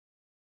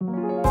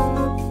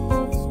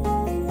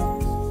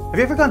Have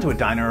you ever gone to a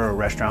diner or a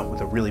restaurant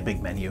with a really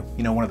big menu?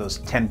 You know, one of those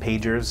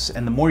 10-pagers,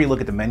 and the more you look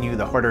at the menu,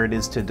 the harder it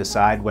is to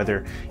decide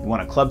whether you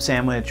want a club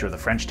sandwich or the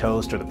French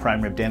toast or the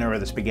prime rib dinner or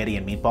the spaghetti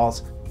and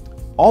meatballs?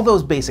 All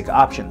those basic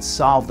options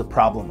solve the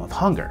problem of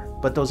hunger,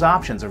 but those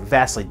options are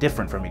vastly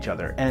different from each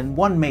other, and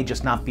one may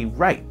just not be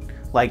right.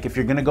 Like if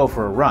you're gonna go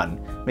for a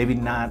run, maybe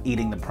not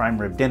eating the prime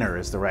rib dinner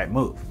is the right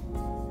move.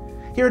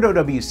 Here at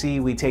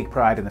OWC, we take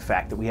pride in the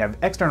fact that we have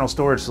external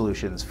storage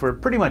solutions for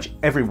pretty much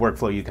every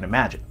workflow you can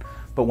imagine.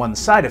 But one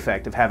side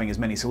effect of having as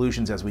many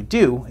solutions as we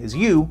do is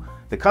you,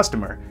 the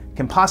customer,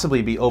 can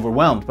possibly be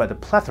overwhelmed by the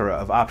plethora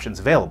of options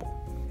available.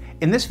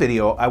 In this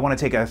video, I want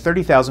to take a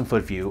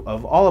 30,000-foot view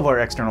of all of our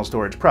external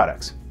storage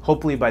products.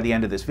 Hopefully by the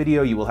end of this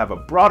video, you will have a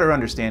broader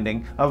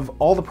understanding of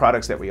all the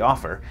products that we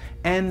offer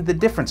and the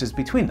differences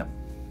between them.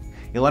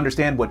 You'll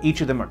understand what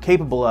each of them are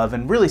capable of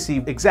and really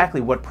see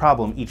exactly what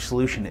problem each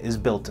solution is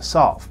built to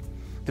solve.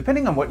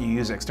 Depending on what you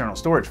use external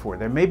storage for,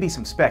 there may be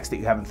some specs that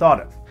you haven't thought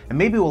of, and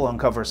maybe we'll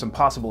uncover some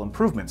possible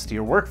improvements to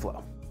your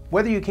workflow.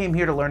 Whether you came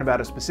here to learn about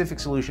a specific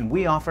solution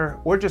we offer,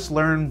 or just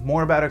learn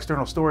more about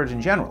external storage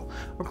in general,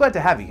 we're glad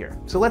to have you here,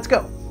 so let's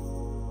go.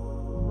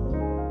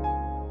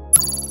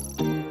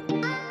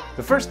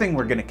 The first thing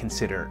we're going to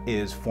consider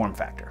is form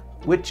factor,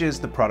 which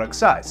is the product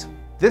size.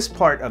 This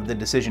part of the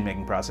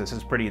decision-making process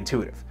is pretty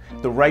intuitive.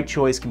 The right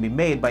choice can be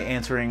made by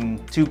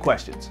answering two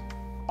questions.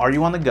 Are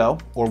you on the go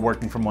or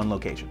working from one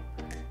location?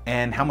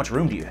 And how much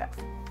room do you have?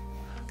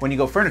 When you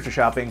go furniture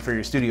shopping for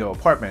your studio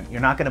apartment, you're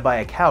not going to buy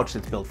a couch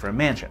that's built for a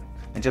mansion.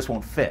 It just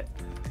won't fit.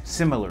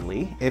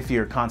 Similarly, if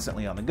you're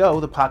constantly on the go,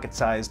 the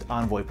pocket-sized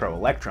Envoy Pro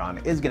Electron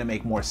is going to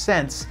make more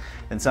sense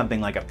than something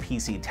like a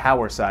PC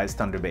tower-sized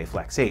Thunder Bay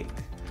Flex 8.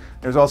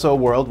 There's also a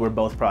world where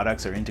both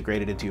products are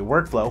integrated into your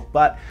workflow,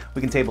 but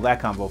we can table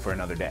that combo for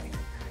another day.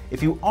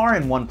 If you are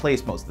in one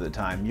place most of the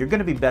time, you're going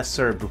to be best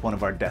served with one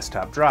of our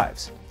desktop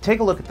drives. Take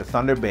a look at the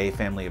Thunder Bay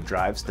family of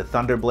drives, the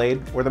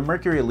Thunderblade, or the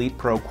Mercury Elite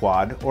Pro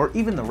Quad, or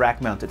even the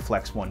rack-mounted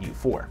Flex 1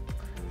 U4.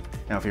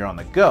 Now if you're on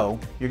the go,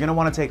 you're going to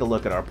want to take a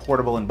look at our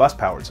portable and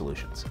bus-powered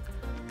solutions.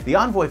 The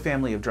Envoy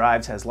family of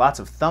drives has lots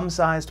of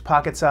thumb-sized,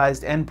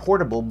 pocket-sized, and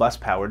portable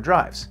bus-powered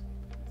drives.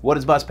 What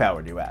is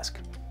bus-powered, you ask?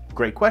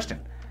 Great question.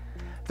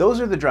 Those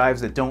are the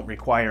drives that don't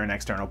require an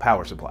external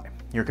power supply.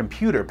 Your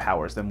computer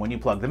powers them when you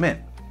plug them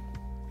in.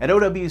 At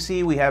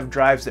OWC, we have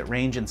drives that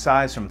range in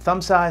size from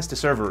thumb size to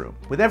server room,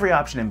 with every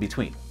option in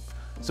between.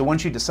 So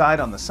once you decide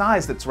on the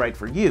size that's right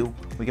for you,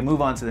 we can move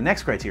on to the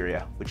next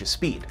criteria, which is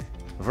speed.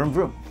 Vroom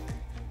vroom.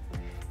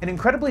 An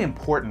incredibly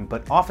important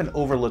but often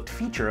overlooked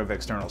feature of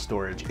external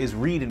storage is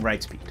read and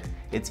write speed.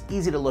 It's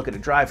easy to look at a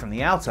drive from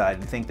the outside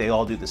and think they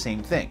all do the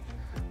same thing.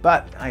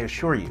 But I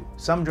assure you,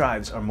 some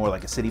drives are more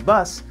like a city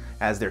bus,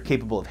 as they're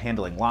capable of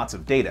handling lots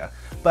of data,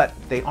 but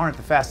they aren't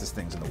the fastest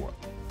things in the world.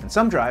 And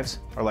some drives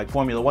are like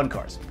Formula One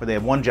cars, where they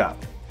have one job,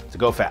 to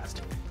go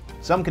fast.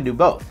 Some can do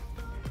both.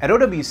 At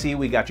OWC,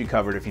 we got you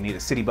covered if you need a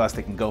city bus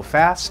that can go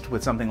fast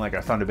with something like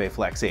our Thunder Bay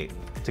Flex 8.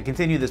 To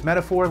continue this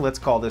metaphor, let's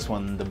call this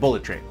one the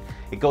bullet train.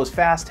 It goes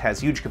fast, has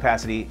huge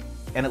capacity,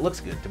 and it looks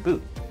good to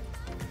boot.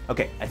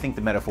 Okay, I think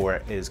the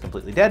metaphor is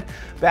completely dead.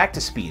 Back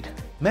to speed.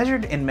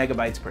 Measured in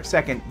megabytes per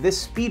second, this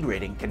speed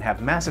rating can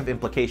have massive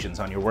implications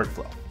on your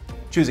workflow.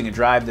 Choosing a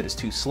drive that is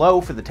too slow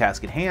for the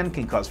task at hand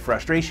can cause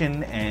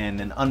frustration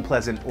and an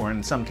unpleasant, or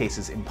in some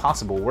cases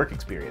impossible, work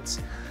experience.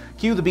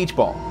 Cue the beach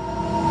ball.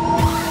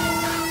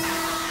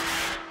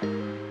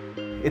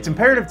 It's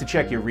imperative to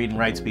check your read and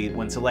write speed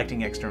when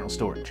selecting external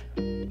storage.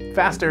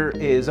 Faster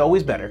is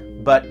always better,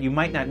 but you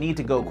might not need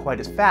to go quite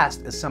as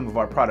fast as some of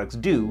our products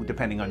do,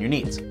 depending on your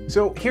needs.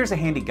 So here's a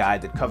handy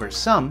guide that covers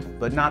some,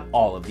 but not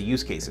all of the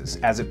use cases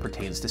as it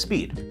pertains to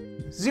speed.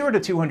 0 to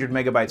 200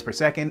 megabytes per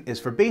second is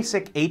for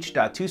basic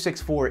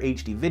H.264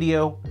 HD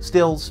video,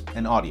 stills,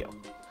 and audio.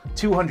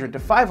 200 to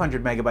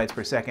 500 megabytes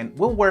per second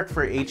will work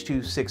for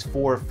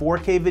H.264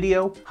 4K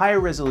video, higher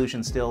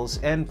resolution stills,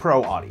 and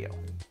pro audio.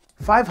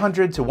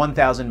 500 to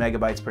 1000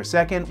 megabytes per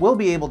second will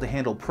be able to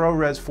handle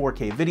ProRes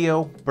 4K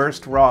video,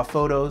 burst RAW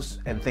photos,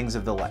 and things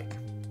of the like.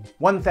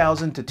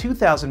 1000 to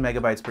 2000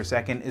 megabytes per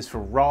second is for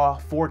raw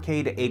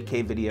 4K to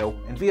 8K video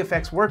and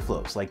VFX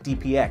workflows like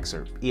DPX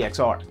or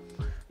EXR.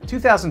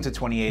 2000 to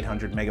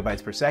 2800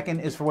 megabytes per second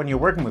is for when you're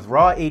working with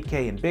raw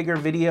 8K and bigger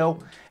video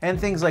and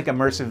things like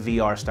immersive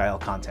VR style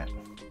content.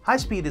 High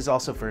speed is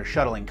also for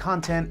shuttling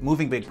content,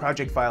 moving big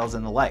project files,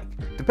 and the like.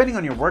 Depending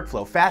on your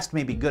workflow, fast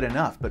may be good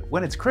enough, but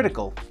when it's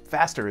critical,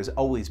 faster is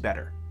always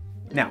better.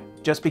 Now,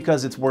 just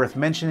because it's worth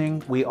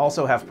mentioning, we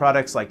also have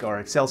products like our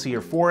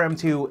Excelsior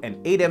 4M2 and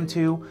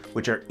 8M2,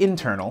 which are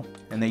internal,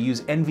 and they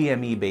use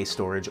NVMe-based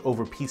storage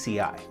over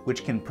PCI,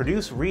 which can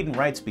produce read and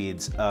write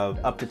speeds of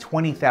up to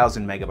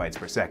 20,000 megabytes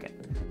per second.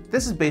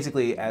 This is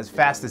basically as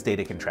fast as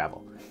data can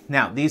travel.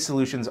 Now, these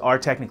solutions are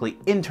technically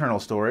internal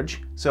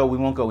storage, so we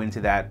won't go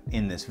into that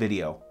in this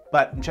video,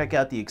 but check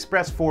out the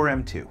Express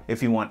 4M2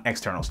 if you want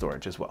external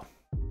storage as well.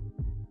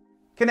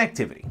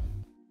 Connectivity.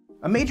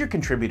 A major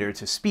contributor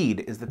to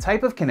speed is the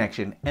type of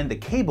connection and the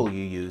cable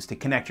you use to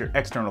connect your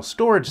external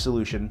storage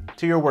solution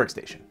to your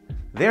workstation.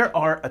 There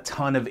are a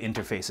ton of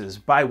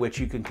interfaces by which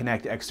you can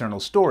connect external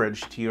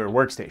storage to your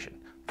workstation.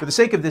 For the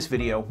sake of this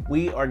video,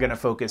 we are going to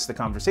focus the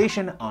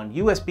conversation on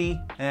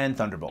USB and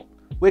Thunderbolt,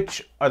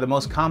 which are the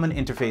most common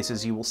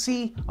interfaces you will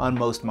see on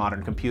most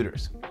modern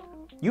computers.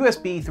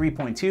 USB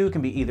 3.2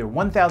 can be either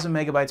 1000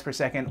 megabytes per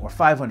second or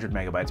 500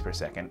 megabytes per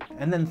second,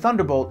 and then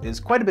Thunderbolt is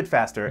quite a bit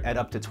faster at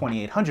up to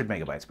 2800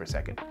 megabytes per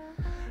second.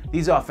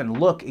 These often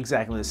look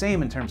exactly the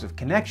same in terms of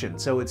connection,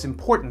 so it's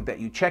important that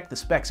you check the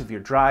specs of your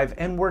drive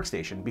and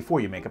workstation before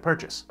you make a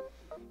purchase.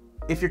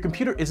 If your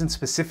computer isn't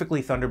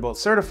specifically Thunderbolt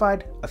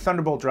certified, a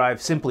Thunderbolt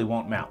drive simply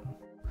won't mount.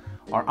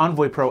 Our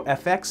Envoy Pro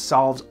FX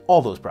solves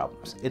all those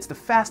problems. It's the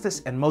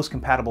fastest and most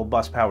compatible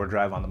bus power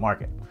drive on the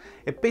market.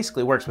 It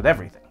basically works with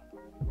everything.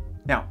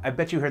 Now, I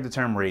bet you heard the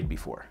term RAID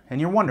before, and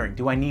you're wondering,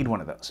 do I need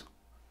one of those?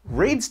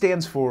 RAID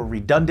stands for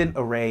Redundant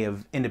Array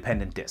of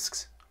Independent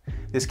Disks.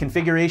 This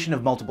configuration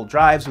of multiple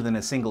drives within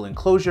a single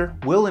enclosure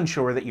will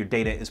ensure that your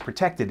data is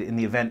protected in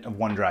the event of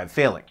one drive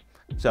failing.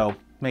 So,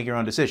 make your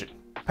own decision.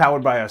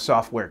 Powered by our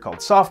software called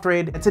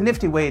SoftRAID, it's a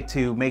nifty way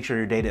to make sure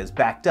your data is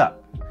backed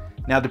up.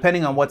 Now,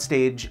 depending on what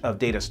stage of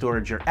data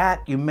storage you're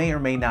at, you may or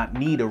may not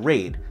need a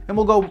RAID, and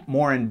we'll go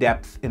more in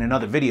depth in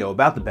another video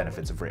about the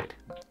benefits of RAID.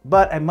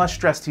 But I must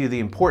stress to you the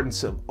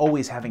importance of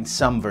always having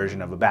some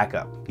version of a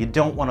backup. You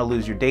don't want to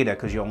lose your data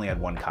because you only had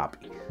one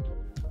copy.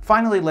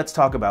 Finally, let's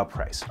talk about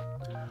price.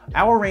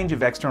 Our range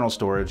of external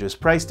storage is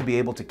priced to be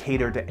able to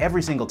cater to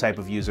every single type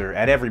of user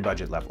at every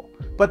budget level.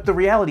 But the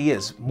reality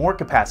is, more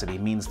capacity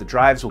means the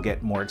drives will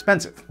get more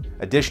expensive.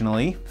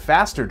 Additionally,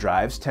 faster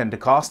drives tend to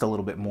cost a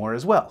little bit more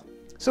as well.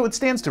 So it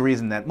stands to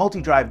reason that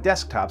multi-drive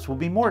desktops will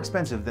be more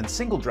expensive than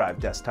single-drive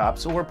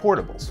desktops or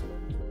portables.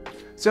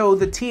 So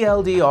the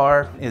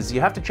TLDR is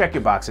you have to check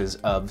your boxes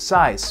of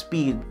size,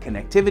 speed,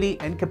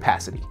 connectivity, and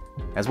capacity,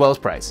 as well as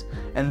price.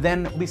 And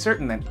then be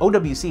certain that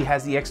OWC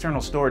has the external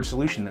storage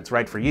solution that's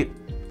right for you.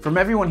 From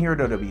everyone here at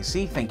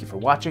OWC, thank you for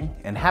watching,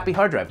 and happy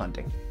hard drive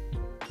hunting.